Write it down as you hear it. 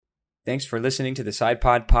Thanks for listening to the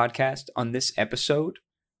SidePod podcast. On this episode,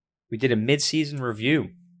 we did a mid-season review.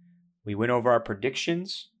 We went over our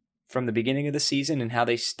predictions from the beginning of the season and how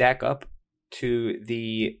they stack up to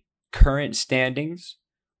the current standings.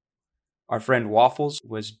 Our friend Waffles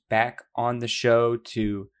was back on the show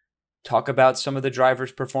to talk about some of the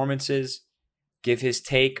drivers' performances, give his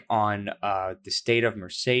take on the state of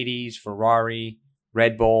Mercedes, Ferrari,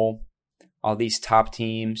 Red Bull, all these top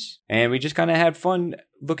teams. And we just kind of had fun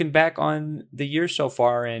looking back on the year so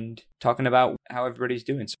far and talking about how everybody's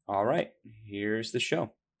doing. So, all right, here's the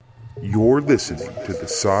show. You're listening to the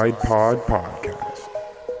SidePod podcast.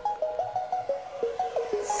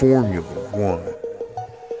 Formula One.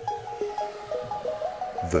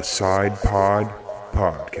 The SidePod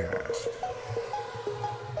podcast.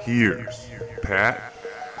 Here's Pat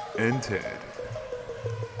and Ted.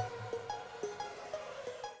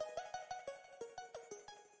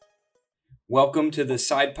 Welcome to the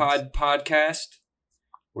SidePod podcast.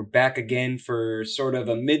 We're back again for sort of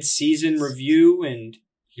a mid-season review, and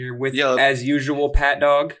here with, as usual, Pat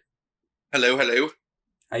Dog. Hello.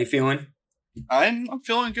 How you feeling? I'm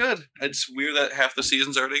feeling good. It's weird that half the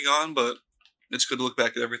season's already gone, but it's good to look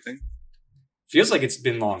back at everything. Feels like it's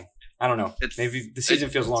been long. I don't know. Maybe the season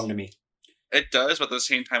feels long to me. It does, but at the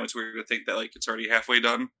same time, it's weird to think that it's already halfway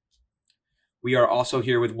done. We are also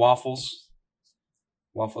here with Waffles.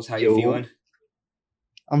 Waffles, how you feeling?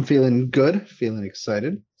 I'm feeling good, feeling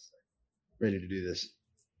excited, ready to do this.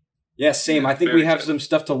 Yeah, same. I think we have some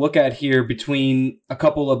stuff to look at here between a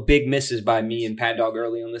couple of big misses by me and Pat Dog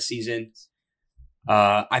early on the season.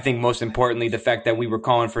 I think most importantly, the fact that we were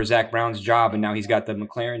calling for Zach Brown's job and now he's got the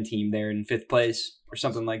McLaren team there in 5th place or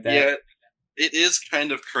something like that. Yeah, it is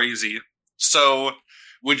kind of crazy. So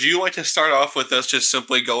would you like to start off with us just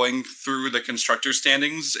simply going through the constructor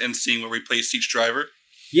standings and seeing where we place each driver?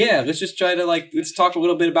 Yeah, let's just try to let's talk a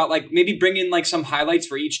little bit about maybe bring in some highlights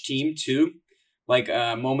for each team too.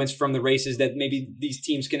 Moments from the races that maybe these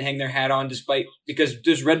teams can hang their hat on because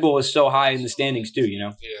this Red Bull is so high in the standings too,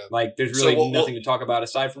 Yeah. There's really nothing to talk about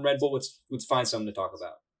aside from Red Bull. Let's find something to talk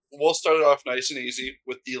about. We'll start it off nice and easy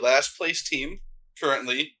with the last place team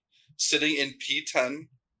currently sitting in P10.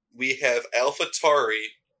 We have AlphaTauri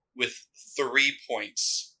with 3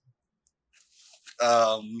 points.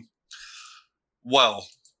 Well,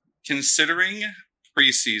 considering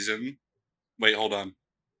preseason, wait, hold on.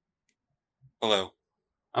 Hello.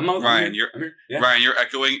 I'm on Ryan. Yeah. Ryan, you're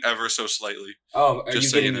echoing ever so slightly. Oh, are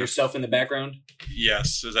you getting yourself in the background?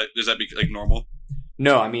 Yes. Does that be normal?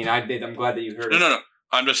 No, I mean I did. I'm glad that you heard it. No.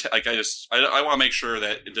 I'm just I want to make sure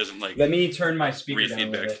that it doesn't Let me turn my speaker down a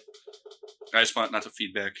little bit. I just want not to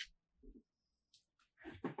feedback.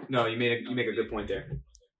 No, you make a good point there.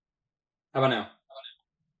 How about now?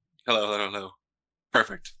 Hello.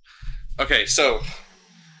 Perfect. Okay, so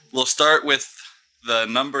we'll start with the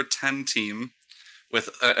number 10 team with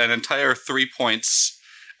an entire 3 points,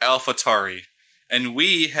 AlphaTauri. And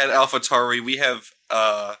we had AlphaTauri. We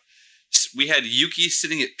had Yuki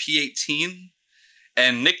sitting at P18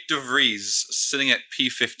 and Nick DeVries sitting at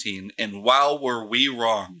P15. And wow, were we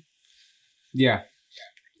wrong. Yeah.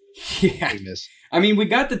 I mean, we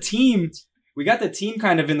got the team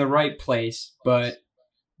kind of in the right place, but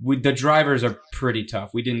the drivers are pretty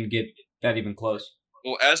tough. We didn't get that even close.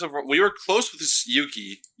 Well, we were close with this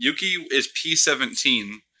Yuki. Yuki is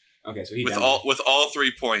P17. Okay, so with all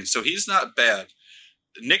 3 points, so he's not bad.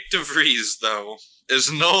 Nick DeVries, though,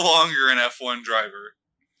 is no longer an F1 driver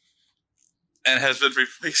and has been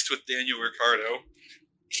replaced with Daniel Ricciardo.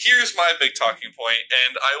 Here's my big talking point,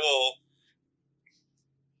 and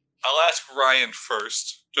I'll ask Ryan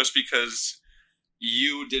first, just because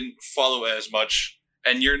you didn't follow as much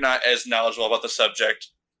and you're not as knowledgeable about the subject.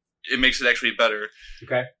 It makes it actually better.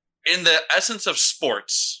 Okay. In the essence of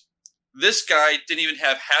sports, this guy didn't even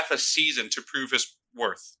have half a season to prove his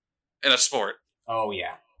worth in a sport. Oh,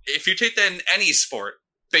 yeah. If you take that in any sport,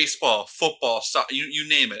 baseball, football, soccer, you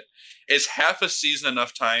name it, is half a season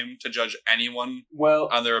enough time to judge anyone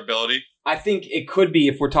on their ability? I think it could be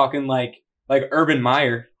if we're talking like Urban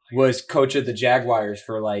Meyer was coach of the Jaguars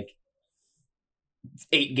for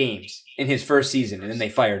 8 games in his first season, and then they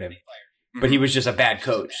fired him. But he was just a bad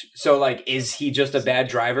coach. So, is he just a bad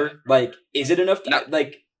driver? Is it enough?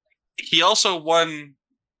 He also won,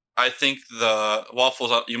 I think, the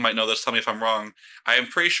Waffles. You might know this. Tell me if I'm wrong. I am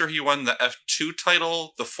pretty sure he won the F2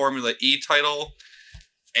 title, the Formula E title,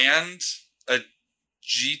 and a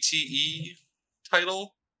GTE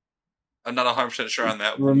title. I'm not 100% sure on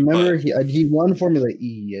that one. Remember, he won Formula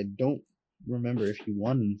E. I don't remember if he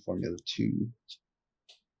won Formula 2.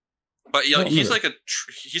 But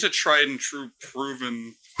he's a tried and true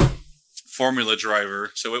proven Formula driver,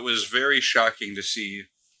 so it was very shocking to see,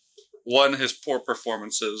 one, his poor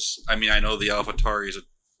performances. I mean, I know the AlphaTauri is a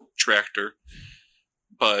tractor,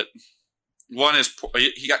 but one is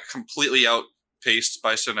he got completely outpaced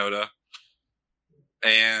by Tsunoda,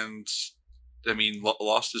 and I mean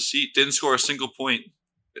lost his seat. Didn't score a single point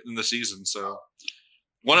in the season. So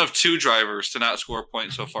one of two drivers to not score a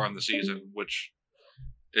point so far in the season, which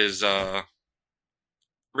is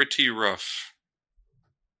pretty rough.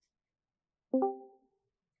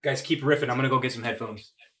 Guys, keep riffing. I'm gonna go get some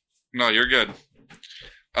headphones. No, you're good.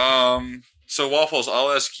 So Waffles,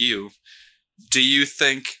 I'll ask you. Do you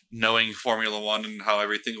think, knowing Formula One and how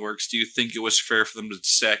everything works, do you think it was fair for them to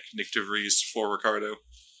sack Nick DeVries for Ricciardo?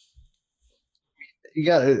 You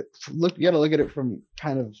gotta look at it from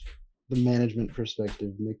kind of the management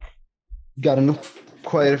perspective. Nick got enough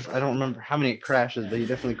I don't remember how many crashes, but he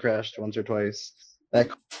definitely crashed once or twice. That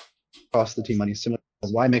cost the team money. Similar to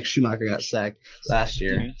why Mick Schumacher got sacked last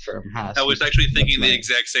year from Haas. I was actually thinking the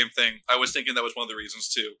exact same thing. I was thinking that was one of the reasons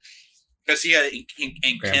too. Because he had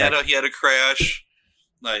in Canada, he had a crash.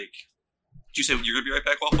 Like, did you say you're gonna be right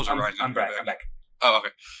back, Waffles? Or Ryan's I'm back. Oh,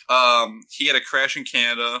 okay. He had a crash in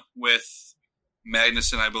Canada with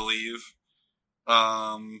Magnussen, I believe.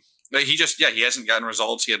 He hasn't gotten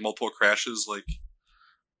results. He had multiple crashes. Like,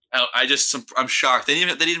 I'm shocked. They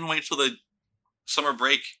didn't even wait till the summer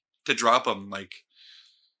break to drop him. Like,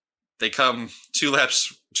 they come 2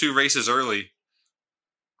 races early.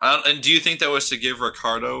 And do you think that was to give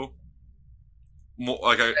Ricciardo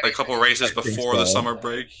a couple races before the summer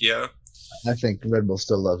break? Yeah. I think Red Bull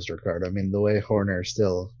still loves Ricciardo. I mean, the way Horner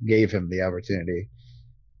still gave him the opportunity.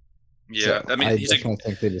 Yeah, so I definitely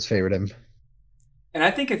think they just favored him. And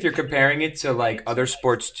I think if you're comparing it to like other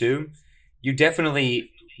sports too, you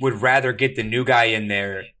definitely would rather get the new guy in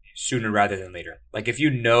there sooner rather than later. Like if you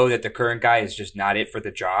know that the current guy is just not it for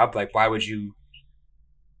the job, like why would you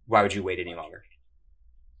wait any longer?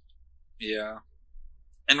 Yeah.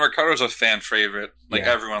 And Ricciardo's a fan favorite. Like,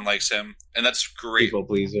 everyone likes him. And that's great. People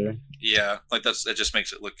pleaser. Yeah. Like, it just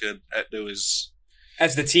makes it look good.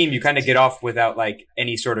 As the team, you kind of get off without, like,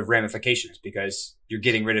 any sort of ramifications because you're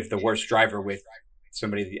getting rid of the worst driver with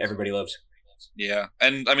somebody that everybody loves. Yeah.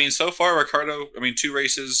 And, I mean, so far, Ricciardo, 2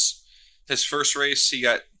 races. His first race, he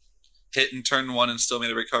got hit in turn 1 and still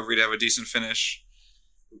made a recovery to have a decent finish.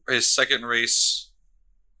 His second race,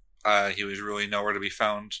 he was really nowhere to be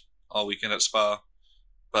found all weekend at Spa.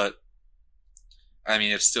 But, I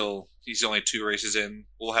mean, it's still, he's only 2 races in.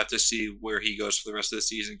 We'll have to see where he goes for the rest of the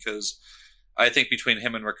season because I think between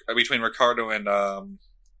Ricciardo and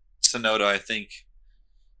Tsunoda, I think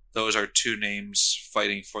those are 2 names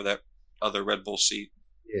fighting for that other Red Bull seat.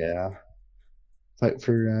 Yeah. Fight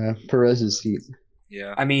for Perez's seat.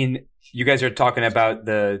 Yeah. I mean, you guys are talking about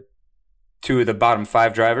the 2 of the bottom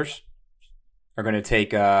 5 drivers are going to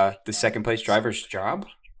take the second place driver's job?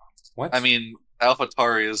 What? I mean,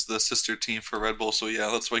 AlphaTauri is the sister team for Red Bull, so yeah,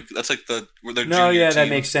 that's like their junior team. That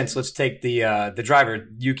makes sense. Let's take the driver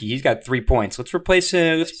Yuki. He's got 3 points. Let's replace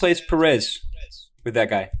Perez with that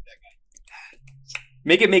guy.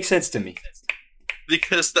 Make it make sense to me.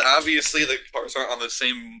 Because obviously the cars aren't on the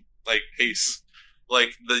same pace.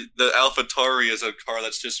 Like the AlphaTauri is a car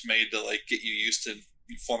that's just made to get you used to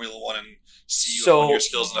Formula One and see you your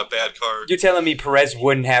skills in a bad car. You're telling me Perez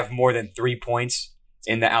wouldn't have more than 3 points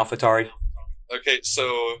in the AlphaTauri? Okay,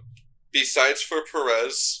 so besides for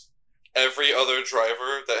Perez, every other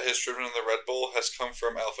driver that has driven in the Red Bull has come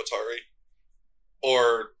from AlphaTauri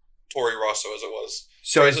or Toro Rosso, as it was.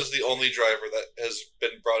 So Perez is the only driver that has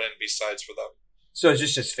been brought in besides for them. So is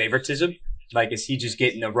this just favoritism? Like, is he just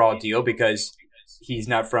getting a raw deal because he's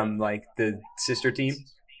not from the sister team?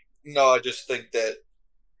 No, I just think that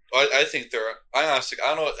I think they're. I honestly,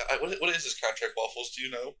 I don't know. What is his contract, Waffles? Do you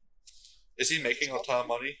know? Is he making a ton of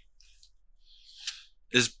money?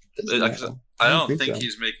 I don't think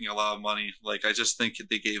he's making a lot of money. I just think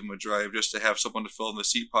they gave him a drive just to have someone to fill in the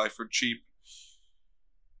seat pie for cheap.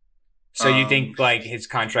 So you think his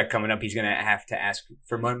contract coming up, he's going to have to ask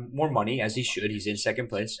for more money, as he should. He's in second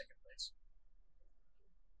place.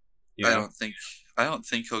 You know? I don't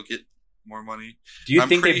think he'll get more money. Do you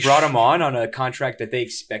think they brought him on a contract that they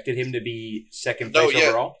expected him to be second place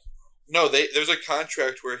overall? No, there's a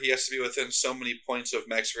contract where he has to be within so many points of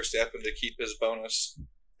Max Verstappen to keep his bonus.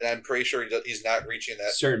 And I'm pretty sure he's not reaching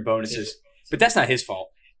that. Certain bonuses. But that's not his fault.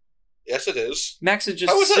 Yes, it is. Max is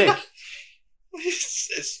just sick.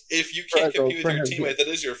 If you can't compete with your teammate, that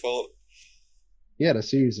is your fault. He had a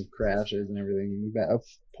series of crashes and everything. He's got a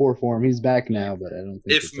poor form. He's back now, but I don't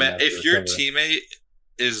think if your teammate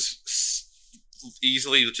is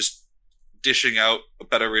easily just dishing out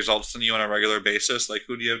better results than you on a regular basis,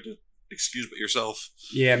 who do you have to excuse but yourself.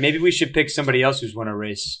 Yeah, maybe we should pick somebody else who's won a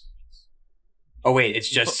race. Oh, wait, it's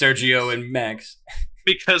just Sergio and Max.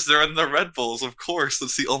 Because they're in the Red Bulls, of course.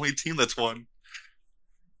 That's the only team that's won.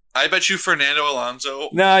 I bet you Fernando Alonso.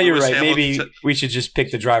 No, you're Lewis right. Hamilton, Maybe we should just pick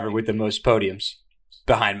the driver with the most podiums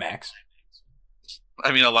behind Max.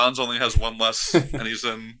 I mean, Alonso only has one less, and he's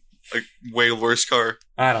in a way worse car.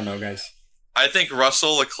 I don't know, guys. I think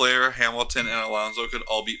Russell, Leclerc, Hamilton, and Alonso could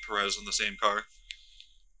all beat Perez in the same car,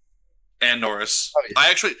 and Norris. Oh, yeah. I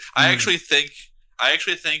actually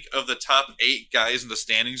think of the top 8 guys in the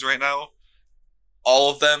standings right now,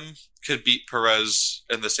 all of them could beat Perez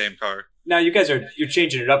in the same car. Now, you're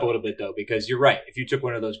changing it up a little bit, though, because you're right. If you took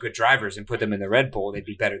one of those good drivers and put them in the Red Bull, they'd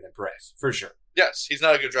be better than Perez, for sure. Yes, he's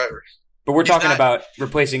not a good driver. But we're talking about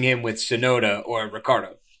replacing him with Tsunoda or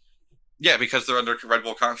Ricciardo. Yeah, because they're under Red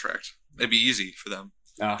Bull contract. It'd be easy for them.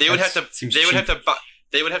 They would have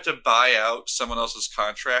to buy out someone else's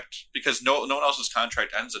contract because no one else's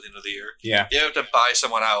contract ends at the end of the year. Yeah. They have to buy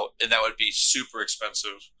someone out, and that would be super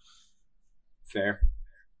expensive. Fair.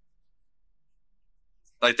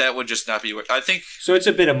 Like, that would just not be what I think. So it's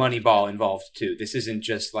a bit of Moneyball involved, too. This isn't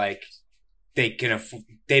just like they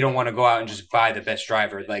don't want to go out and just buy the best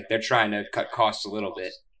driver. Like, they're trying to cut costs a little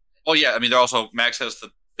bit. Well, yeah. I mean, they're also Max has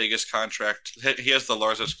the biggest contract. He has the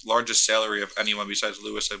largest salary of anyone besides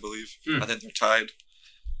Lewis, I believe. I think they're tied.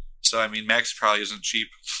 So, I mean, Max probably isn't cheap.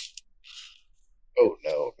 Oh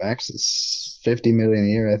no, Max is $50 million a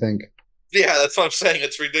year, I think. Yeah, that's what I'm saying.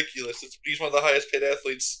 It's ridiculous. He's one of the highest paid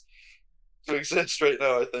athletes to exist right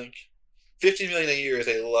now, I think. $50 million a year is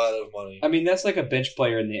a lot of money. I mean, that's like a bench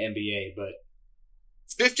player in the NBA, but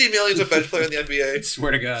 $50 million is a bench player in the NBA. I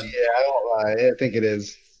swear to God. Yeah, I won't lie. I think it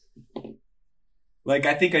is. Like,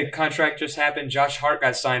 I think a contract just happened. Josh Hart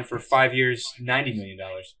got signed for 5 years, $90 million.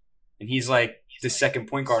 And he's like the second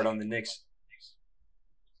point guard on the Knicks.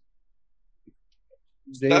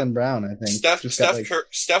 Jaylen Brown, I think. Steph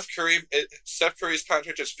Curry's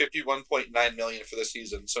contract is $51.9 million for the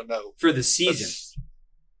season, so no. For the season.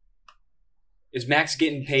 Is Max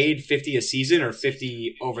getting paid $50 a season or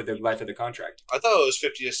 $50 over the life of the contract? I thought it was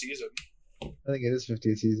 $50 a season. I think it is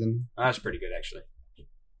 $50 a season. That's pretty good, actually.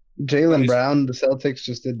 Jaylen Brown, the Celtics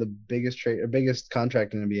just did the biggest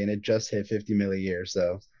contract in the NBA, and it just hit $50 million a year.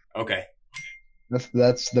 So okay,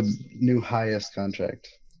 that's the new highest contract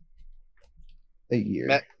a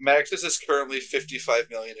year. Max's is currently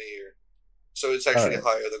 $55 million a year, so it's actually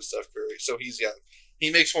higher than Steph Curry. So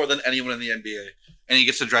he makes more than anyone in the NBA, and he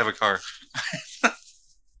gets to drive a car.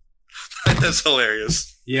 That's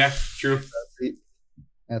hilarious. Yeah, true.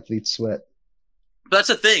 Athletes sweat. But that's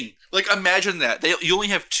the thing. Like, imagine that. You only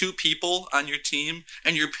have 2 people on your team,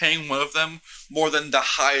 and you're paying one of them more than the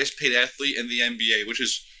highest paid athlete in the NBA, which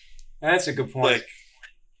is... That's a good point.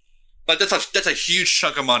 Like that's a huge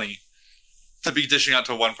chunk of money to be dishing out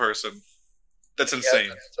to one person. That's insane.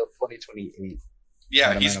 Yeah, until 2028.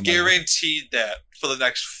 Yeah, he's guaranteed that for the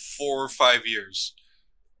next 4 or 5 years.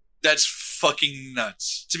 That's fucking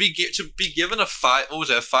nuts. To be given a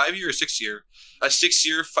 5-year or 6-year? A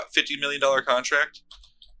 6-year, $50 million contract?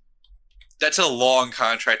 That's a long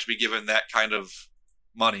contract to be given that kind of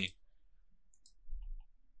money.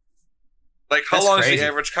 Like, how long is the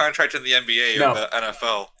average contract in the NBA or the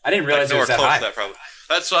NFL? I didn't realize it was that high.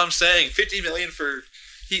 That's what I'm saying. $50 million for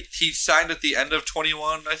he signed at the end of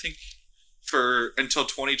 21, I think, for until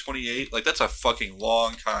 2028. Like, that's a fucking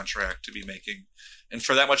long contract to be making, and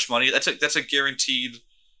for that much money, that's a guaranteed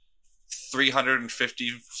 $300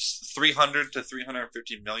 to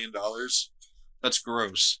 $350 million. That's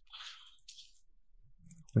gross.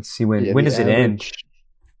 Let's see when does it end?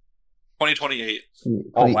 2028.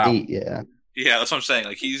 Oh wow! Yeah. Yeah, that's what I'm saying.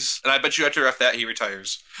 Like, and I bet you after that he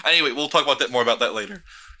retires. Anyway, we'll talk more about that later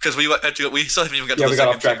because we still haven't even got to the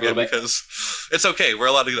second track yet because it's okay. We're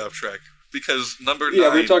allowed to get off track because number 9.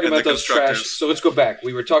 Yeah, we were talking about those trash. So let's go back.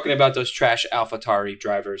 We were talking about those trash AlphaTauri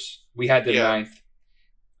drivers. We had the 9th.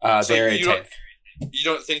 They're at 10th. You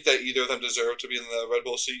don't think that either of them deserve to be in the Red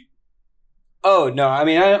Bull seat? Oh no! I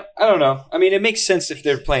mean, I don't know. I mean, it makes sense if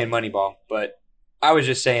they're playing Moneyball, but I was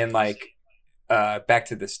just saying, like, back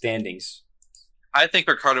to the standings. I think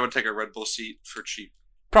Ricciardo would take a Red Bull seat for cheap.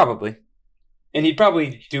 Probably. And he'd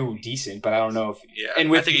probably do decent, but I don't know if... Yeah, I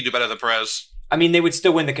think he'd do better than Perez. I mean, they would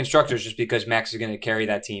still win the Constructors just because Max is going to carry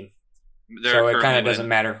that team. So it kind of doesn't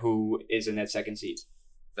matter who is in that second seat.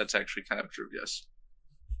 That's actually kind of true, yes.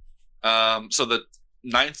 So the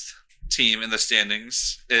 9th team in the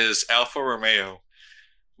standings is Alfa Romeo,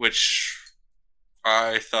 which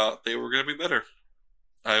I thought they were going to be better.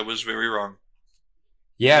 I was very wrong.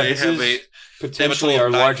 Yeah, this is potentially our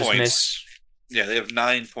largest miss. Yeah, they have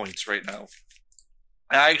 9 points right now.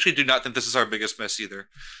 I actually do not think this is our biggest miss either.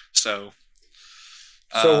 So,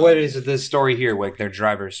 what is the story here? Like their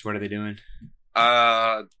drivers, what are they doing?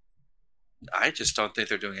 I just don't think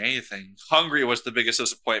they're doing anything. Hungary was the biggest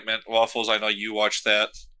disappointment. Waffles, I know you watched that.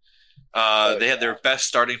 They had their best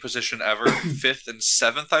starting position ever, 5th and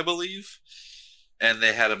 7th, I believe. And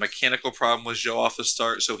they had a mechanical problem with Joe off the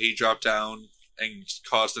start, so he dropped down and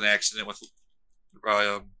caused an accident with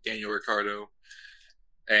Daniel Ricciardo.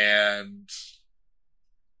 And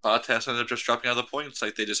Bottas ended up just dropping out of the points.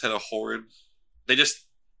 Like, they just had they just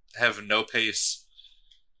have no pace.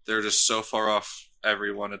 They're just so far off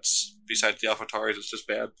everyone. It's besides the AlphaTauris, it's just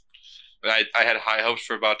bad. And I had high hopes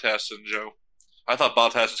for Bottas and Joe. I thought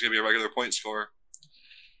Bottas was going to be a regular point scorer.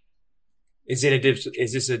 Is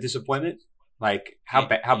this a disappointment? Like how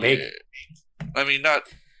big? I mean,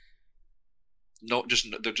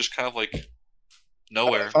 they're just kind of like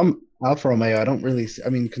nowhere. If I'm Alfa Romeo, I don't really. I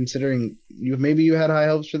mean, considering maybe you had high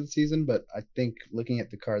hopes for the season, but I think looking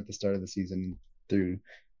at the car at the start of the season through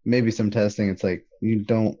maybe some testing, it's like you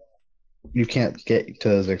can't get to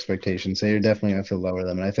those expectations. So you're definitely going to have to lower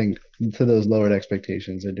them. And I think to those lowered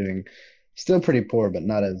expectations, they're doing still pretty poor, but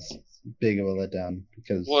not as big of a letdown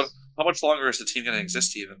because. Well, how much longer is the team going to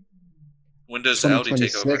exist even? When does Audi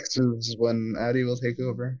take over? 2026 is when Audi will take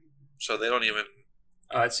over. So they don't even.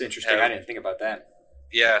 Oh, that's interesting. I didn't think about that.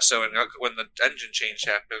 Yeah, so when the engine change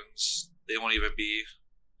happens, they won't even be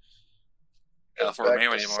Alfa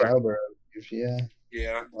Romeo anymore. Sauber,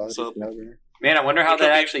 Yeah. So, man, I wonder how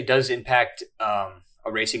that actually does impact a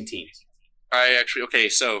racing team.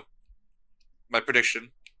 So my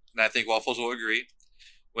prediction, and I think Waffles will agree,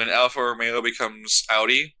 when Alfa Romeo becomes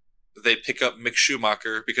Audi, they pick up Mick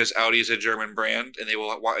Schumacher because Audi is a German brand, and they will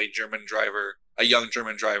want a young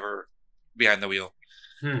German driver behind the wheel.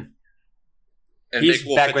 And he's Mick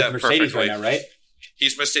will back fit with that Mercedes perfectly. right now, right?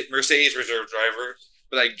 He's Mercedes reserve driver,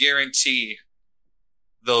 but I guarantee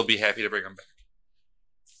they'll be happy to bring him back.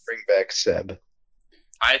 Bring back Seb.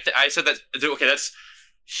 I said that. Okay,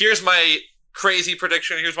 here's my crazy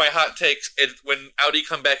prediction. Here's my hot takes. When Audi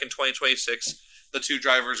come back in 2026, the two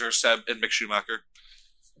drivers are Seb and Mick Schumacher.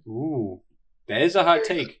 Ooh, that is a hot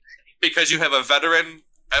take. Because you have a veteran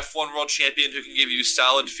F1 world champion who can give you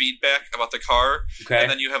solid feedback about the car, and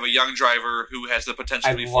then you have a young driver who has the potential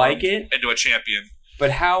to be formed into a champion. But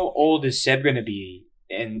how old is Seb going to be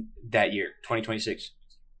in that year, 2026?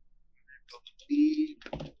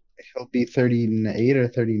 He'll be 38 or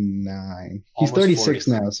 39. He's Almost 36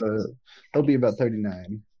 40. now, so he'll be about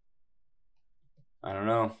 39. I don't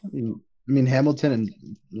know. I mean, Hamilton and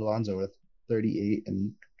Alonso are 38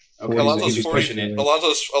 and 40. Okay, Alonso's 40. pushing it.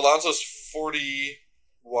 Alonso's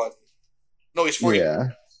 41. No, he's 40. Yeah.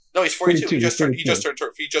 No, he's 42. 42, He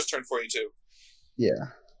just turned 42. Yeah.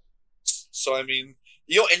 So I mean,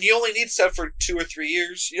 you only need Seb for 2 or 3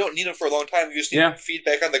 years. You don't need him for a long time. You just need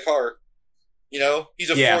feedback on the car. You know, he's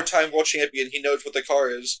a 4-time world champion. He knows what the car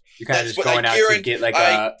is. You're kind of just going out to get like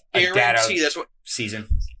a data season.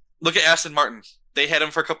 Look at Aston Martin. They had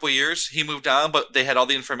him for a couple of years. He moved on, but they had all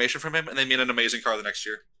the information from him, and they made an amazing car the next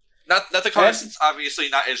year. Not the car is obviously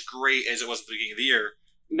not as great as it was at the beginning of the year.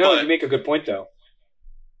 No, you make a good point though.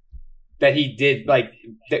 That he did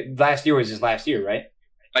last year was his last year, right?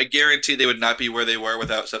 I guarantee they would not be where they were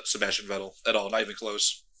without Sebastian Vettel at all, not even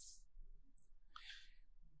close.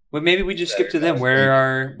 Well, maybe we just skip to them.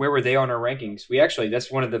 Where were they on our rankings?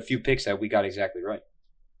 That's one of the few picks that we got exactly right.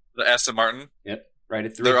 The Aston Martin? Yep, right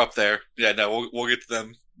at 3. They're up there. Yeah, no, we'll get to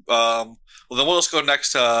them. Well, then we'll just go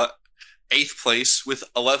next to 8th place with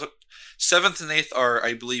 11. 7th and 8th are,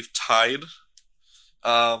 I believe, tied.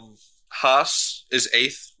 Haas is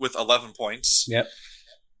 8th with 11 points. Yep.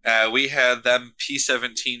 We had them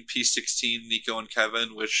P17, P16, Nico and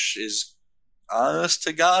Kevin, which is, honest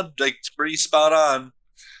to God, like pretty spot on.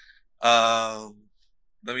 Let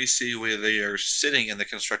me see where they are sitting in the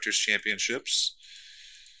Constructors' Championships.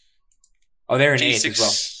 Oh, they're in 8th as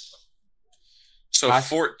well. So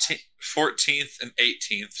 14th and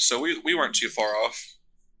 18th. So we weren't too far off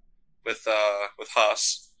with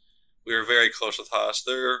Haas. We were very close with Haas.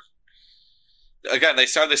 They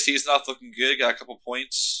started the season off looking good, got a couple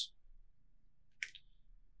points.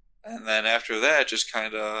 And then after that, just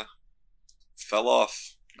kind of fell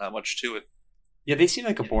off. Not much to it. Yeah, they seem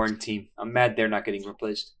like a boring team. I'm mad they're not getting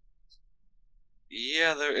replaced.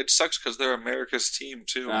 Yeah, it sucks because they're America's team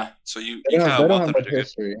too. So you They kind of want don't them have to much do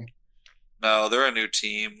history. good. No, they're a new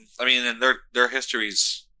team. I mean, and their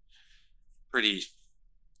history's pretty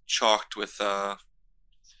chalked with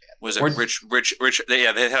was it rich? They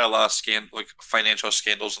had a lot of financial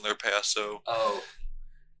scandals in their past. So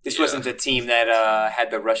this wasn't a team that had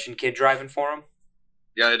the Russian kid driving for them.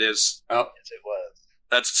 Yeah, it is. Oh, Yes, it was.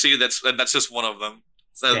 That's just one of them.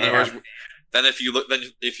 So then if you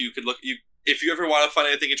ever want to find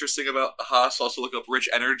anything interesting about Haas, also look up Rich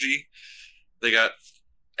Energy. They got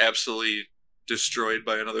absolutely destroyed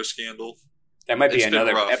by another scandal. That might be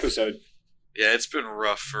another episode. Yeah, it's been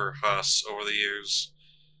rough for Haas over the years.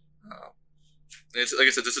 It's like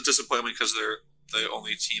I said, it's a disappointment because they're the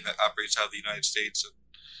only team that operates out of the United States,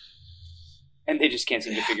 and they just can't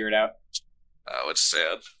seem to figure it out. Oh, it's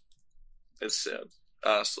sad. It's sad,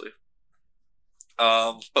 honestly.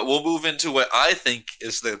 But we'll move into what I think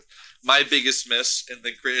is my biggest miss and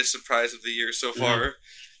the greatest surprise of the year so far.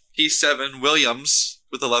 P7 Williams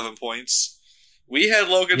with 11 points. We had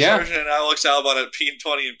Logan Sargent and Alex Albon at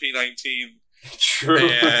P20 and P19. True.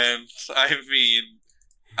 And I mean,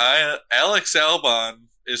 Alex Albon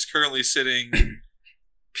is currently sitting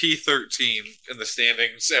P13 in the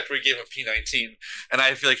standings after we gave him P19, and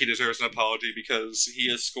I feel like he deserves an apology because he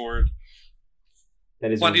has scored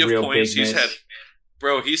plenty of points. He's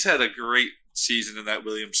had a great season in that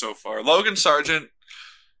Williams so far. Logan Sargent,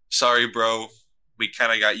 sorry, bro, we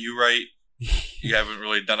kind of got you right. You haven't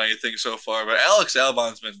really done anything so far, but Alex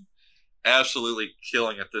Albon's been absolutely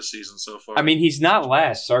killing it this season so far. I mean, he's not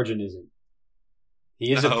last. Sargent isn't.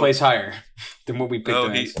 He is a place higher than what we picked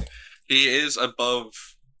him as. He is above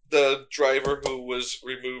the driver who was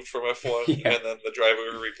removed from F1 and then the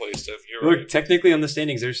driver who replaced him. You're right. Technically on the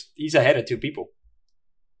standings, he's ahead of two people.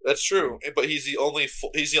 That's true, but he's the only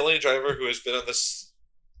driver who has been on this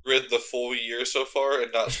grid the full year so far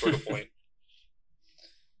and not scored a point.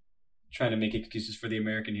 Trying to make excuses for the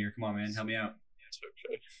American here. Come on, man, help me out. It's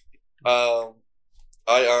okay.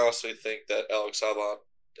 I honestly think that Alex Albon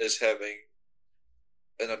is having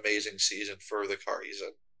an amazing season for the car he's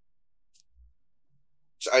in.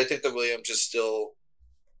 So I think the Williams is still,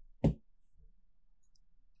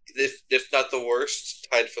 if not the worst,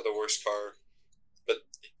 tied for the worst car. But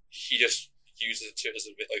he just uses it to his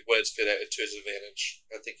what it's good at to his advantage.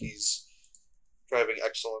 I think he's driving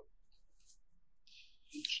excellent.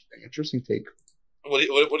 Interesting take. What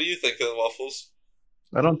do you think of the Waffles?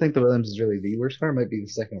 I don't think the Williams is really the worst car. It might be the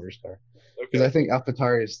second worst car. Because I think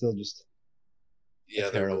AlphaTauri is still just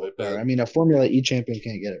a terrible really car. I mean, a Formula E champion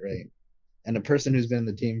can't get it right. And a person who's been in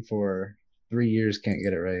the team for 3 years can't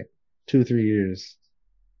get it right. 2-3 years.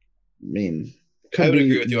 I mean, I would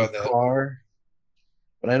agree with you on that. Car,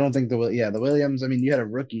 but I don't think the Williams. I mean, you had a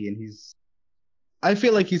rookie, and I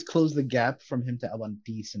feel like he's closed the gap from him to Albon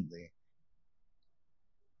decently.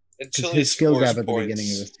 Until his skill gap at the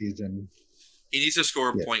beginning of the season. He needs to score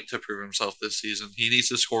a point to prove himself this season. He needs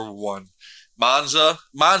to score one.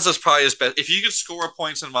 Monza's probably his best. If you could score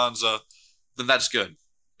points in Monza, then that's good.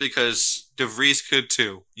 Because De Vries could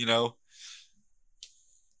too, you know?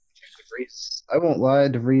 De Vries. I won't lie,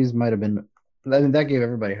 De Vries might have been... I mean, that gave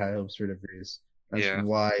everybody high hopes for De Vries. That's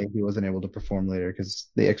why he wasn't able to perform later, because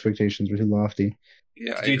the expectations were too lofty.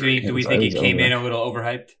 Yeah, do we think he came in a little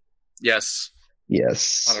overhyped? Yes.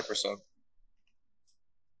 100%.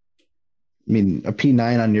 I mean, a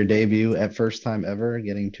P9 on your debut at first time ever,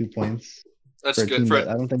 getting 2 points. That's good.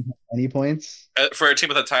 I don't think any points. For a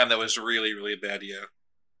team at the time that was really, really bad, yeah.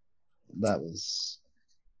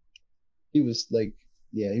 He was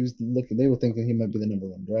looking, they were thinking he might be the number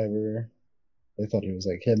one driver. They thought he was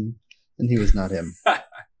like him, and he was not him.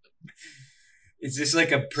 Is this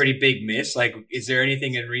like a pretty big miss? Like, is there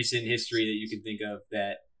anything in recent history that you can think of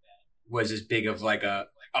that was as big of like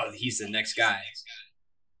he's the next guy?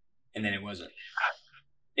 And then it wasn't.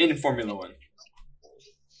 In Formula One.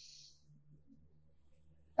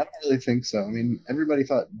 I don't really think so. I mean, everybody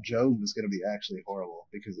thought Joe was going to be actually horrible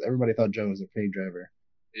because everybody thought Joe was a paid driver.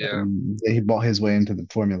 Yeah. He bought his way into the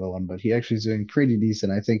Formula One, but he actually is doing pretty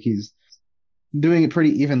decent. I think he's doing it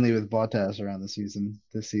pretty evenly with Bottas around this season.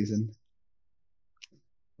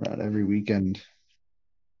 Around every weekend.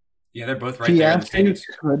 Yeah, they're both right there in the standings.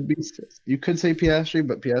 You could say Piastri,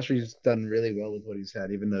 but Piastri's done really well with what he's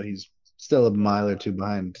had, even though he's still a mile or two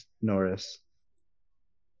behind Norris.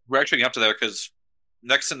 We're actually getting up to there because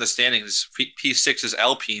next in the standings, P6 is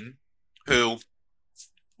Alpine, who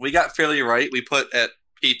we got fairly right. We put at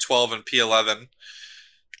P12 and P11.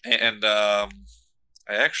 And I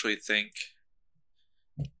actually think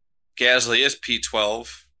Gasly is P12,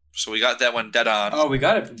 so we got that one dead on. Oh, we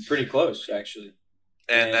got it pretty close, actually.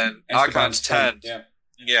 And then Ocon's 10.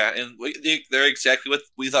 Yeah, and they're exactly what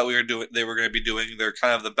we thought they were going to be doing. They're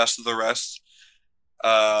kind of the best of the rest.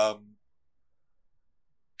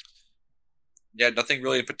 Nothing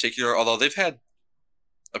really in particular, although they've had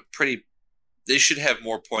they should have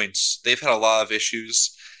more points. They've had a lot of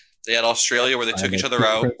issues. They had Australia where they took each other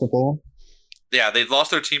out. Principal. Yeah, they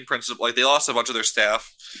lost their team principal. Like, they lost a bunch of their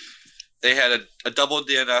staff. They had a double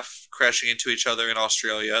DNF crashing into each other in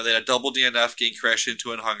Australia. They had a double DNF getting crashed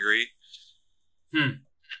into in Hungary.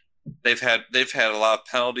 They've had a lot of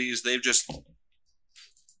penalties. They've just.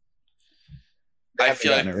 I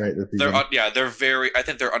feel like right they're very. I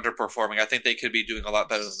think they're underperforming. I think they could be doing a lot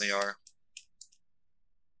better than they are.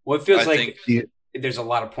 Well, it feels like there's a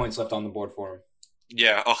lot of points left on the board for them.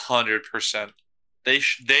 Yeah, 100%. They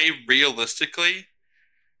realistically.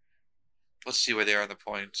 Let's see where they are in the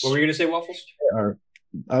points. What were you gonna say, Waffles?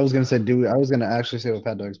 I was gonna say, I was gonna actually say what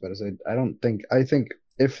Pat Dog's about to say. I think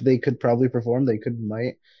if they could probably perform,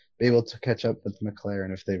 might be able to catch up with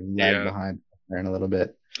McLaren if they lag behind McLaren a little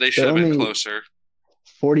bit. They should have been closer.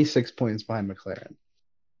 46 points behind McLaren.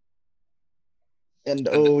 And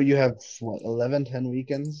you have what, 11, 10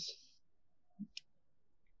 weekends?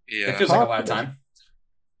 Yeah. It feels like a lot of time.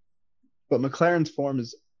 But McLaren's form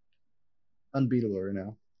is unbeatable right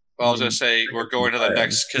now. Well, I was going to say, we're going to the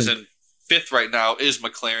next, because in fifth right now is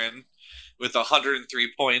McLaren with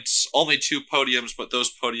 103 points. Only 2 podiums, but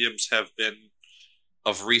those podiums have been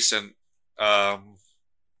of recent.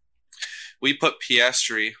 We put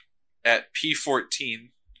Piastri at P14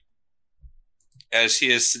 as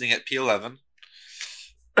he is sitting at P11.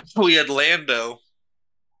 We had Lando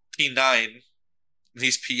P9 and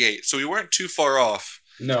he's P8. So we weren't too far off.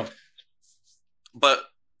 No. But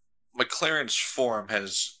McLaren's form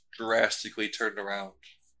has drastically turned around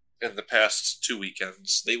in the past 2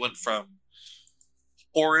 weekends. They went from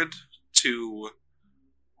horrid to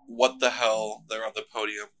what the hell, they're on the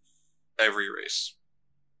podium every race.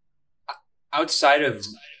 Outside of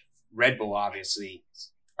Red Bull, obviously,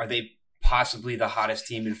 are they possibly the hottest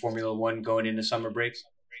team in Formula One going into summer breaks?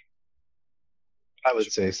 I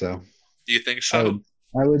would say so. Do you think so?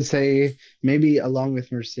 I would say maybe along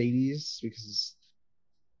with Mercedes, because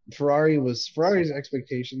Ferrari's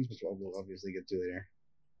expectations, which we'll obviously get to later,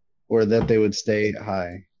 or that they would stay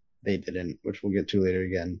high. They didn't, which we'll get to later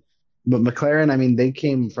again. But McLaren, I mean, they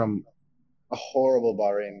came from a horrible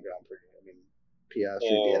Bahrain Grand Prix. I mean,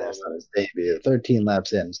 Piastri DNFs on his debut, 13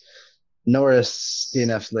 laps in. Norris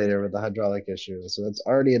DNFs later with the hydraulic issue. So it's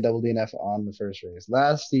already a double DNF on the first race.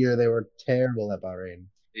 Last year, they were terrible at Bahrain.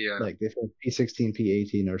 Yeah. Like they finished P16,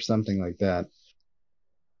 P18 or something like that.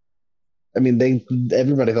 I mean,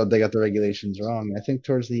 everybody thought they got the regulations wrong. I think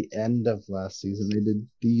towards the end of last season, they did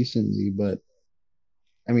decently, but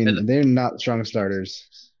I mean, they're not strong starters.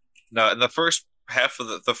 No, in the first half of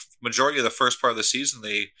the majority of the first part of the season,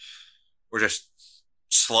 they were just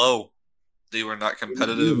slow. They were not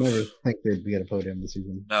competitive. You never think they'd be at a podium this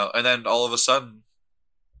season. No, and then all of a sudden,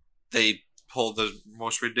 they pulled the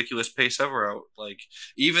most ridiculous pace ever out. Like,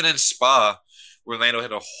 even in Spa, where Lando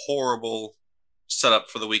had a horrible setup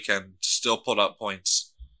for the weekend, still pulled out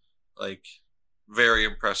points. Like, very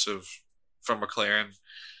impressive from McLaren.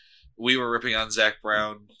 We were ripping on Zach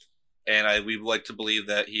Brown, and we like to believe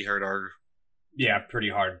that he hurt our... Yeah, pretty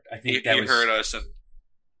hard. I think he hurt us, and...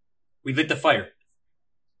 We lit the fire.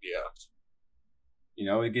 Yeah. You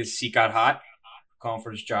know, his seat got hot, calling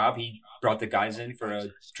for his job. He brought the guys in for a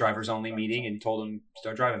drivers-only meeting and told them to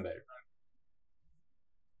start driving better.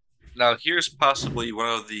 Now, here's possibly one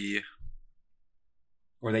of the...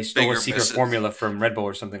 Or they stole a secret formula from Red Bull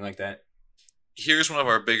or something like that. Here's one of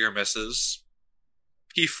our bigger misses.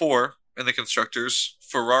 P4 in the constructors,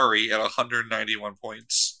 Ferrari at 191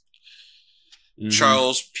 points. Mm-hmm.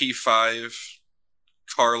 Charles P5,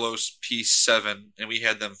 Carlos P7, and we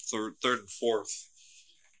had them third and fourth.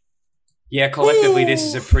 Yeah, collectively, this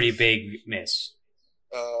is a pretty big miss.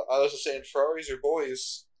 I was just saying, Ferraris are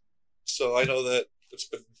boys, so I know that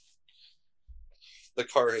the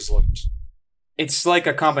car has looked. It's like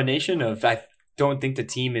a combination of, I don't think the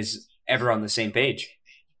team is ever on the same page.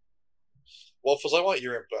 Waffles, I want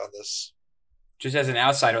your input on this. Just as an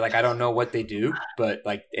outsider, like, I don't know what they do, but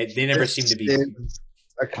like they never seem to be. It's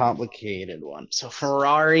a complicated one. So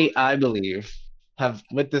Ferrari, I believe, have,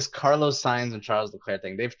 with this Carlos Sainz and Charles Leclerc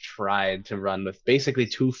thing, they've tried to run with basically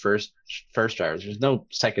 2 first drivers. There's no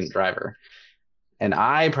second driver. And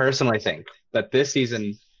I personally think that this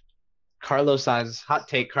season, Carlos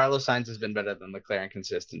Sainz has been better than Leclerc in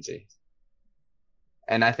consistency.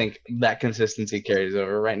 And I think that consistency carries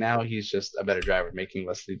over. Right now, he's just a better driver, making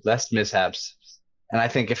less mishaps. And I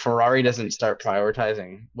think if Ferrari doesn't start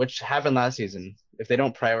prioritizing, which happened last season, if they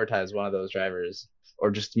don't prioritize one of those drivers,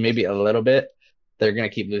 or just maybe a little bit, they're going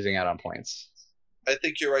to keep losing out on points. I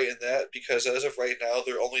think you're right in that, because as of right now,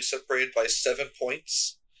 they're only separated by 7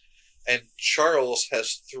 points. And Charles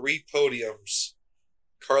has 3 podiums.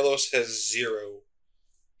 Carlos has 0.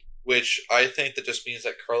 Which I think that just means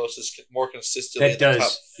that Carlos is more consistently in the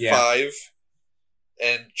top 5.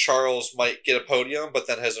 and Charles might get a podium, but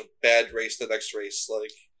then has a bad race the next race.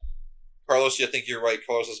 Like Carlos, I think you're right.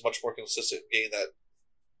 Carlos is much more consistent in getting that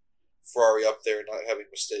Ferrari up there and not having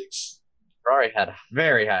mistakes. Ferrari had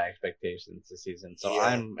very high expectations this season, so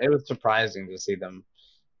Yeah. it was surprising to see them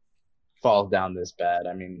fall down this bad.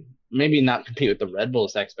 I mean, maybe not compete with the Red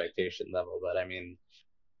Bull's expectation level, but I mean,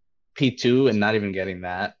 P2 and not even getting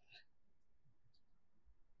that.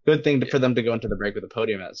 Good thing for them to go into the break with a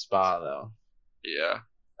podium at Spa, though. Yeah.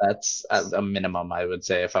 That's at a minimum, I would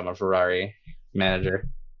say, if I'm a Ferrari manager.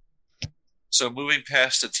 So moving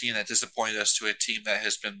past a team that disappointed us to a team that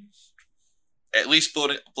has been at least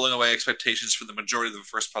blowing away expectations for the majority of the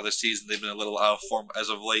first part of the season. They've been a little out of form as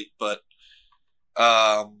of late, but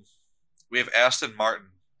we have Aston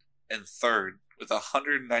Martin in third with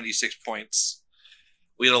 196 points.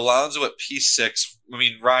 We had Alonso at P6. I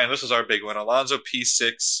mean, Ryan, this is our big one. Alonso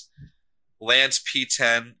P6, Lance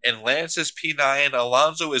P10, and Lance is P9.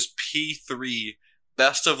 Alonso is P3.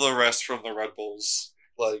 Best of the rest from the Red Bulls.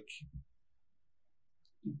 Like,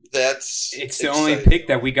 it's the only pick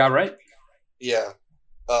that we got right. Yeah.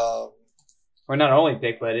 Or not only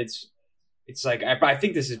pick, but it's like I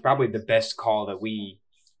think this is probably the best call that we.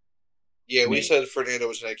 Yeah, we said Fernando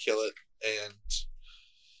was going to kill it, and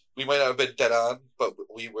we might not have been dead on, but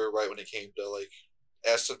we were right when it came to, like,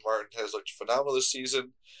 Aston Martin has looked phenomenal this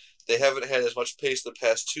season. They haven't had as much pace the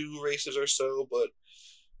past 2 races or so, but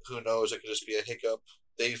who knows? It could just be a hiccup.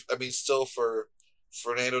 Still for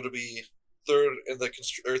Fernando to be third in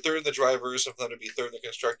the drivers and for them to be third in the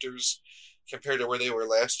constructors compared to where they were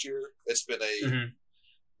last year, it's been a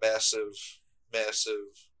massive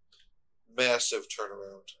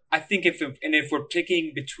turnaround. I think if we're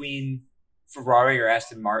picking between Ferrari or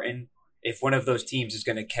Aston Martin, if one of those teams is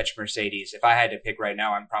going to catch Mercedes, if I had to pick right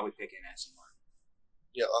now, I'm probably picking Aston Martin.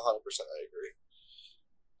 Yeah, 100%. I agree.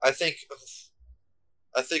 I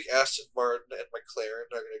think Aston Martin and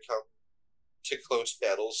McLaren are going to come to close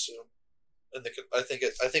battles soon. And I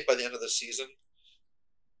think by the end of the season,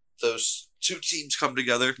 those 2 teams come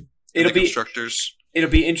together. Constructors. It'll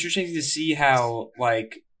be interesting to see how,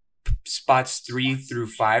 like, spots 3 through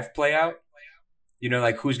 5 play out. You know,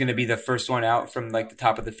 like, who's going to be the first one out from, like, the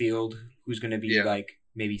top of the field? Who's going to be, like,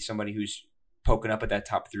 maybe somebody who's poking up at that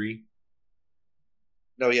top 3?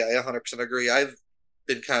 No, yeah, I 100% agree. I've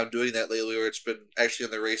been kind of doing that lately, where it's been actually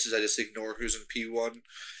on the races, I just ignore who's in P1,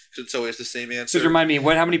 because it's always the same answer. Just remind me,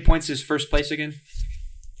 how many points is first place again?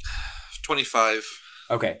 25.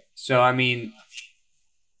 Okay, so, I mean,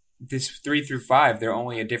 this 3 through 5, they're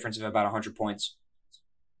only a difference of about 100 points.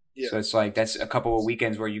 Yeah. So it's like, that's a couple of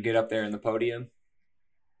weekends where you get up there in the podium,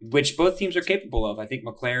 which both teams are capable of. I think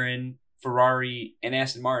McLaren, Ferrari, and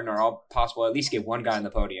Aston Martin are all possible. At least get one guy in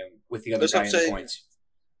the podium with the other guy in the points.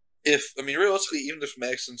 Realistically, even if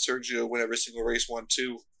Max and Sergio win every single race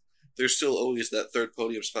 1-2, there's still always that third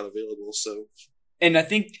podium spot available. So, and I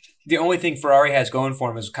think the only thing Ferrari has going for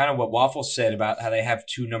them is kind of what Waffles said about how they have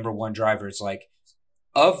 2 number 1 drivers. Like,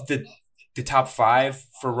 of the top 5,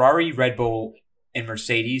 Ferrari, Red Bull, and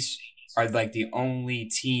Mercedes are, like, the only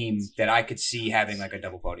team that I could see having, like, a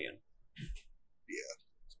double podium. Yeah.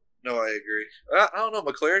 No, I agree. I don't know.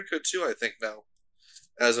 McLaren could too, I think, now,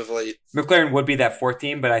 as of late. McLaren would be that 4th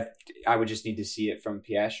team, but I would just need to see it from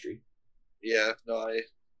Piastri. Yeah, no, I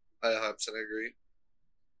 100% agree.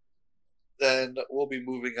 Then we'll be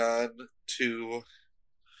moving on to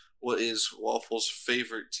what is Waffles'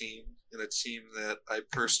 favorite team, and a team that I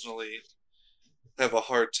personally have a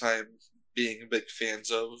hard time being big fans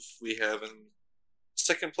of. We have in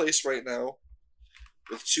second place right now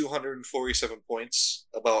with 247 points.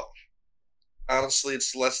 Honestly,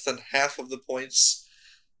 it's less than half of the points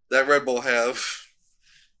that Red Bull have.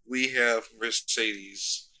 We have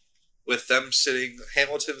Mercedes, with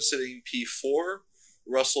Hamilton sitting P4,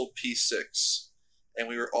 Russell P6, and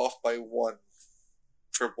we were off by 1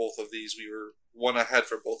 for both of these. We were 1 ahead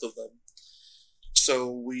for both of them. So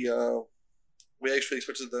we actually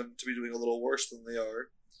expected them to be doing a little worse than they are.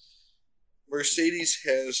 Mercedes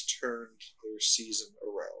has turned their season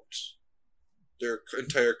around. Their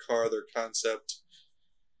entire car, their concept,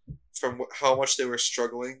 from how much they were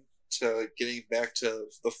struggling to getting back to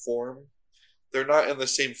the form. They're not in the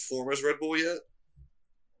same form as Red Bull yet,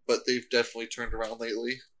 but they've definitely turned around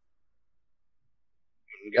lately.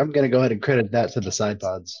 I'm going to go ahead and credit that to the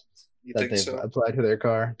SidePods that they've applied to their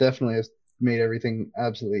car. Definitely has made everything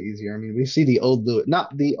absolutely easier. I mean, we see the old Lewis,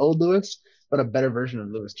 not the old Lewis, but a better version of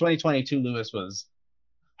Lewis. 2022 Lewis was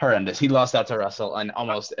horrendous. He lost out to Russell on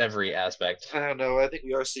almost every aspect. I don't know. I think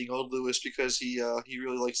we are seeing old Lewis because he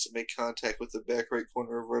really likes to make contact with the back right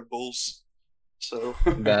corner of Red Bulls. So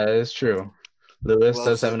that is true. Lewis does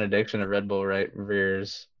loves have it. an addiction to Red Bull, right?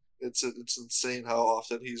 Rears. It's insane how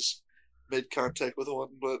often he's made contact with one,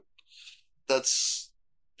 but that's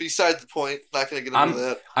beside the point. Not going to get into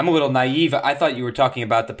that. I'm a little naive. I thought you were talking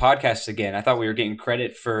about the podcast again. I thought we were getting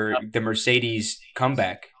credit for the Mercedes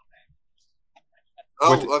comeback.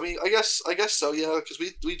 Oh, I mean, I guess so. Yeah, because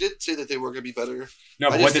we did say that they were going to be better. No,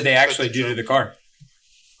 but what did they actually do to the car?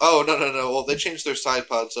 Oh, no. Well, they changed their side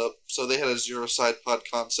pods up, so they had a zero side pod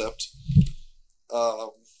concept.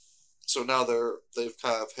 So now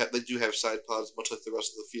they do have side pods, much like the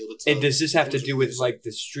rest of the field. And does this have to do with like the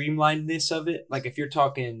streamlinedness of it? Like if you're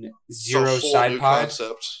talking zero side pod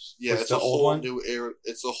concept, yeah, it's the a old whole one? new air.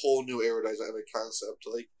 It's a whole new aerodynamic concept.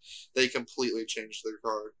 Like they completely changed their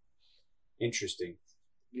car. Interesting.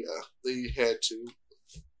 Yeah, they had to.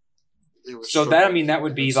 So that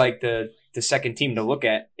would be like the second team to look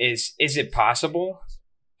at. Is it possible?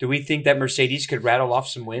 Do we think that Mercedes could rattle off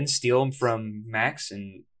some wins, steal them from Max,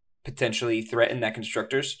 and potentially threaten that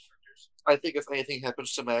constructors? I think if anything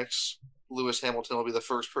happens to Max, Lewis Hamilton will be the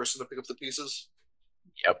first person to pick up the pieces.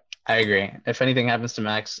 Yep, I agree. If anything happens to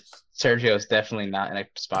Max, Sergio is definitely not in a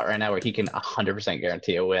spot right now where he can 100%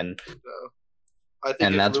 guarantee a win. I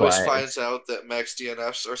think if Lewis finds out that Max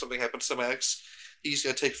DNFs or something happens to Max, he's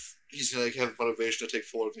gonna have motivation to take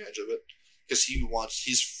full advantage of it because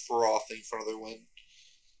he's frothing for another win.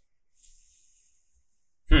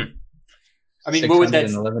 I mean, what would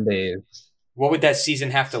 11 days. What would that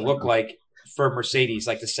season have to look like for Mercedes?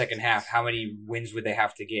 Like the second half, how many wins would they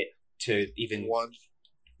have to get to even one?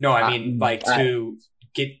 No, I mean to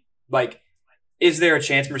get like. Is there a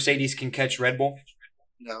chance Mercedes can catch Red Bull?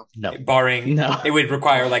 No. Barring, it would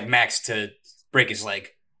require like Max to break his leg.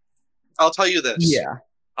 I'll tell you this. Yeah.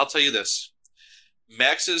 I'll tell you this.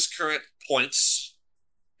 Max's current points,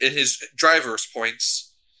 in his driver's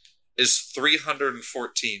points, is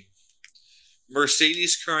 314.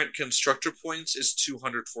 Mercedes' current constructor points is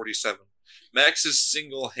 247. Max is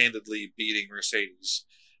single-handedly beating Mercedes,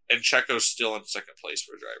 and Checo's still in second place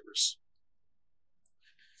for drivers.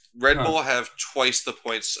 Red Bull have twice the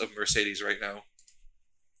points of Mercedes right now.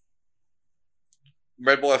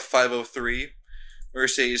 Red Bull have 503.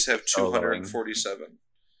 Mercedes have 247.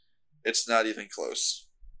 It's not even close.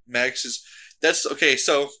 That's okay.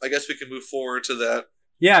 So I guess we can move forward to that.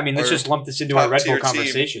 Yeah, I mean, let's just lump this into our Red Bull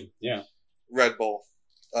conversation. Yeah, Red Bull.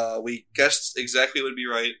 We guessed exactly would be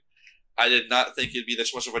right. I did not think it'd be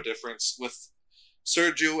this much of a difference with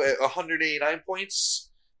Sergio at 189 points,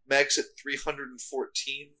 Max at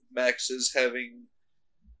 314. Max is having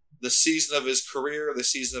the season of his career, the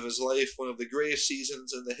season of his life, one of the greatest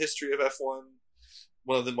seasons in the history of F1,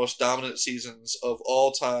 one of the most dominant seasons of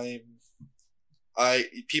all time.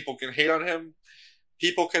 People can hate on him.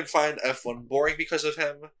 People can find F1 boring because of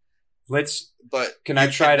him. I'm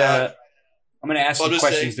going to ask some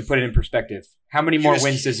questions to put it in perspective. How many more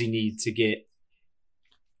wins does he need to get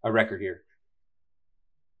a record here?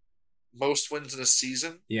 Most wins in a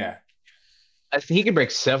season? Yeah. I think he could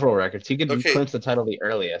break several records. He could clinch the title the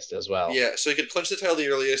earliest as well. Yeah, so he could clinch the title the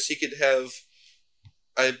earliest. He could have,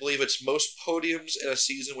 I believe it's most podiums in a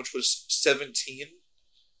season, which was 17.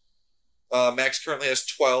 Max currently has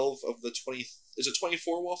 12 of the 20. Is it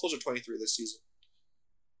 24 Waffles or 23 this season?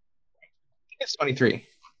 I think it's 23.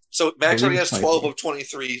 So Max already has 12 of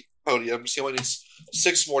 23 podiums. He only needs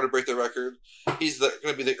 6 more to break the record. He's going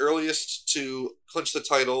to be the earliest to clinch the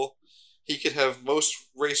title. He could have most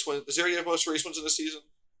race wins. Does he already have most race wins in the season?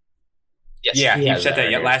 Yes. Yeah, he said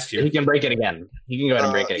that last year. He can break it again. He can go ahead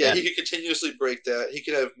and break it again. Yeah, he could continuously break that. He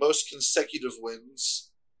could have most consecutive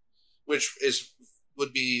wins, which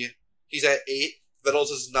would be he's at 8.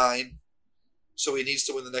 Vettel's is 9, so he needs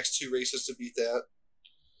to win the next 2 races to beat that.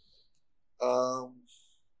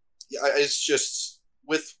 It's just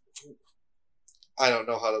with I don't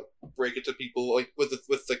know how to break it to people like with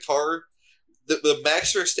the car, the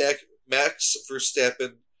Max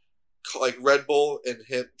Verstappen like Red Bull and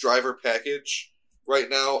him driver package right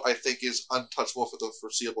now I think is untouchable for the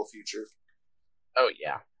foreseeable future. Oh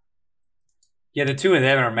yeah. Yeah, the two of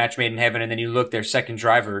them are match made in heaven, and then you look, their second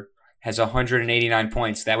driver has 189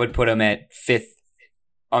 points. That would put him at 5th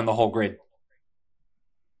on the whole grid.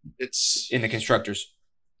 It's in the constructors.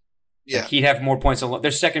 Yeah, like he'd have more points. Their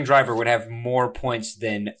second driver would have more points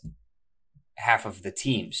than half of the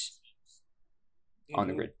teams on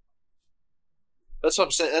the grid. That's what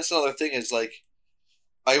I'm saying. That's another thing is like,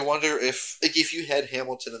 I wonder if you had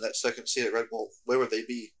Hamilton in that second seat at Red Bull, where would they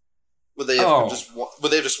be? Would they have just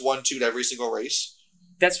 1-2 every single race?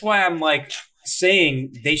 That's why I'm like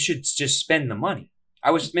saying they should just spend the money.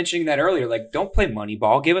 I was mentioning that earlier. Like, don't play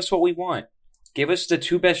Moneyball. Give us what we want. Give us the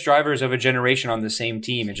two best drivers of a generation on the same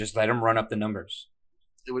team and just let them run up the numbers.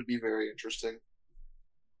 It would be very interesting.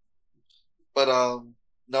 But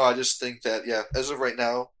no, I just think that as of right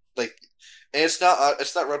now, like, and it's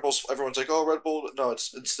not Red Bull's. Everyone's like, oh, Red Bull. No,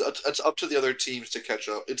 it's up to the other teams to catch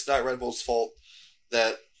up. It's not Red Bull's fault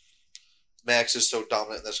that Max is so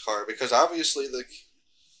dominant in this car, because obviously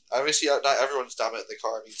not everyone's dominant in the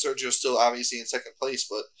car. I mean, Sergio's still obviously in second place,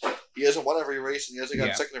 but he hasn't won every race and he hasn't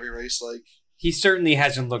got second every race. Like, he certainly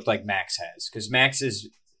hasn't looked like Max has, because Max is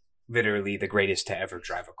literally the greatest to ever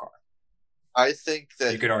drive a car. I think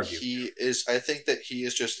that you could argue I think that he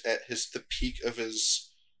is just at the peak of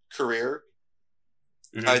his career.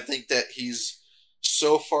 Mm-hmm. I think that he's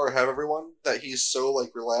so far ahead of everyone that he's so like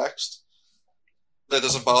relaxed that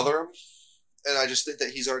doesn't bother him. And I just think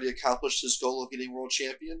that he's already accomplished his goal of getting world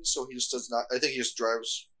champion, so he just does not. I think he just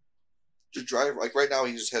drives to drive. Like right now,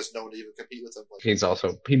 he just has no one to even compete with him. Like,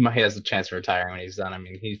 he has a chance of retiring when he's done. I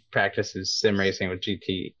mean, he practices sim racing with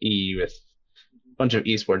GTE with a bunch of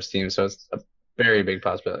esports teams, so it's a very big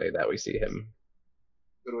possibility that we see him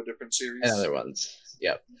go to a different series. And other ones,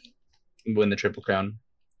 yep, win the Triple Crown.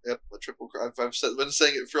 Yep, the Triple Crown. I've been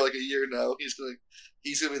saying it for like a year now. He's gonna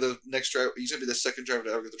be the next driver. He's gonna be the second driver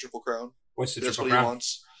to ever get the Triple Crown. What's the That's Triple what Crown? He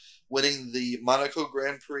wants. Winning the Monaco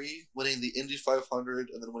Grand Prix, winning the Indy 500,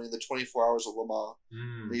 and then winning the 24 Hours of Le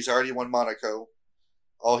Mans. He's already won Monaco.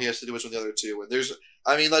 All he has to do is win the other two.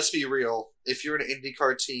 And let's be real. If you're an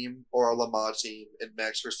IndyCar team or a Le Mans team, and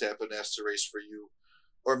Max Verstappen has to race for you,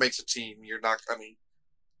 or makes a team, you're not. I mean,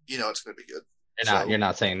 it's going to be good. You're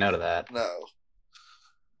not saying no to that. No.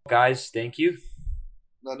 Guys, thank you.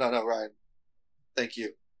 No, Ryan. Thank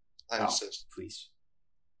you. I insist. Please.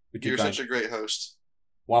 You're such a great host.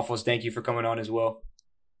 Waffles, thank you for coming on as well.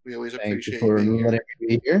 We always Thank appreciate you for being letting me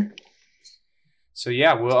be here. So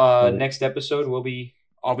yeah, we'll next episode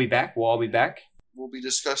I'll be back. We'll all be back. We'll be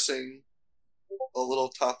discussing a little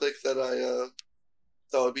topic that I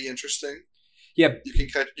thought would be interesting. Yeah. You can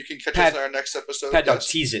catch us in our next episode. Pat Dog,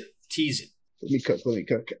 tease it. Let me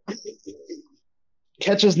cook.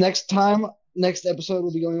 Catch us next time. Next episode,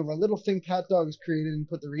 we'll be going over a little thing Pat Dog has created and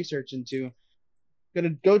put the research into. Going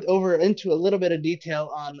to go over into a little bit of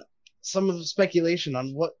detail on some of the speculation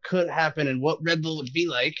on what could happen and what Red Bull would be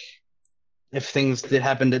like if things did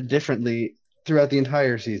happen differently throughout the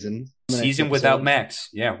entire season. Season without Max.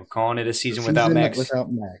 Yeah, we're calling it a season without Max. Without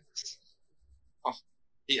Max. Oh,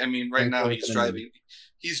 right now he's driving.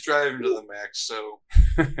 He's driving to the max. So.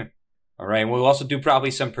 All right, we'll also do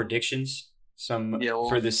probably some predictions.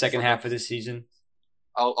 For the second half of the season.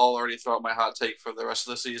 I'll already throw out my hot take for the rest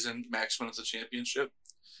of the season. Max wins the championship.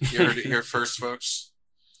 You heard it here first, folks.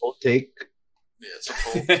 Cold take. Yeah, it's a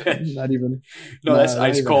cold take. Not even. No, that's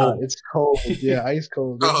ice cold. It's cold. Yeah, ice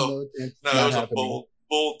cold. No, it was a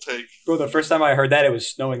bold take. Bro, the first time I heard that, it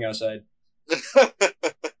was snowing outside.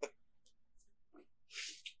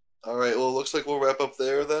 All right. Well, it looks like we'll wrap up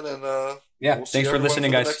there then, and we'll thanks for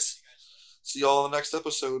listening, guys. See y'all in the next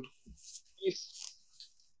episode. Peace.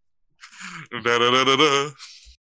 Da, da, da, da, da.